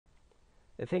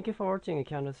Thank you for watching a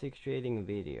candlestick trading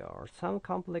video. Some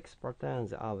complex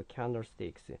patterns of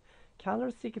candlesticks.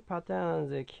 Candlestick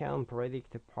patterns can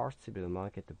predict possible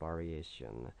market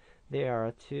variation. There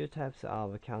are two types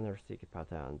of candlestick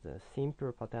patterns,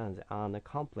 simple patterns and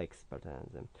complex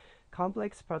patterns.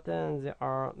 Complex patterns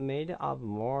are made of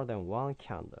more than one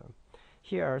candle.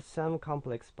 Here are some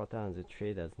complex patterns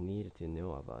traders need to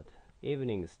know about.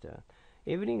 Evening star.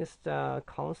 Evening star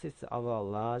consists of a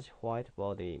large white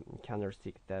body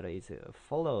candlestick that is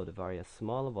followed by a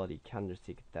small body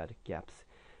candlestick that gaps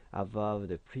above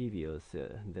the previous.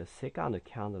 The second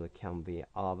candle can be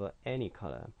of any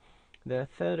color. The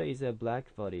third is a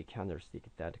black body candlestick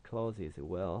that closes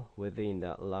well within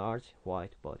the large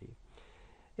white body.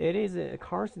 It is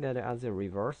considered as a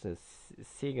reverse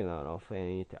signal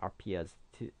when it appears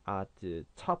at the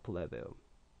top level.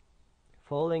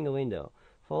 Falling window.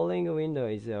 Falling window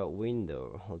is a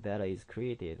window that is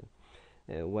created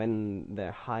when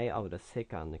the high of the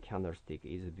second candlestick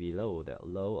is below the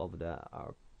low of the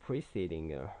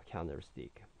preceding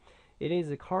candlestick. It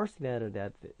is considered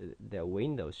that the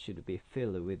window should be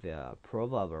filled with a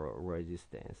probable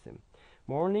resistance.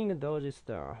 Morning doji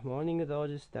star. Morning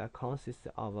doji star consists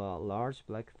of a large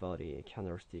black body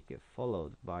candlestick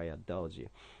followed by a doji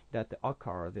that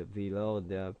occurred below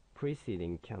the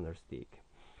preceding candlestick.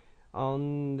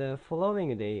 On the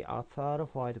following day, a third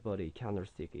white body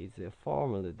candlestick is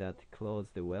formed that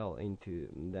closed well into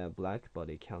the black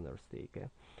body candlestick.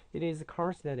 It is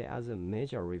considered as a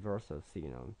major reversal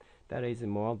signal that is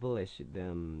more bullish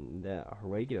than the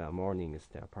regular morning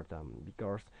star pattern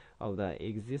because of the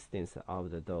existence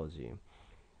of the doji.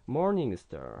 Morning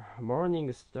star.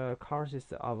 Morning star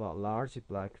consists of a large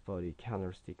black body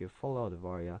candlestick followed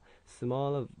by a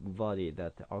small body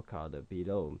that occurred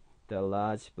below the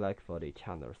large black body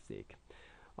candlestick.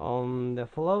 On the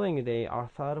following day, a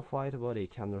third white body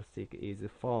candlestick is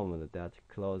formed that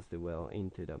closed well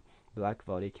into the black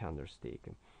body candlestick.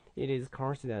 It is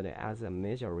considered as a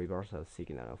major reversal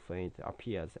signal when it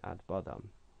appears at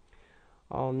bottom.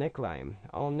 On neckline.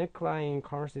 On neckline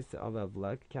consists of a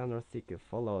black candlestick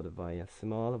followed by a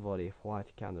small body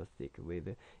white candlestick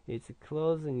with its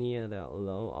close near the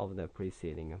low of the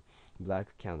preceding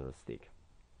black candlestick.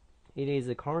 It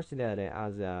is considered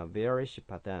as a bearish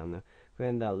pattern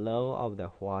when the low of the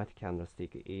white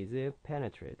candlestick is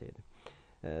penetrated.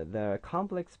 The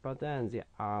complex patterns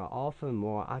are often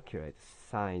more accurate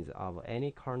signs of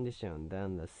any condition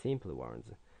than the simple ones.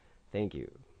 Thank you.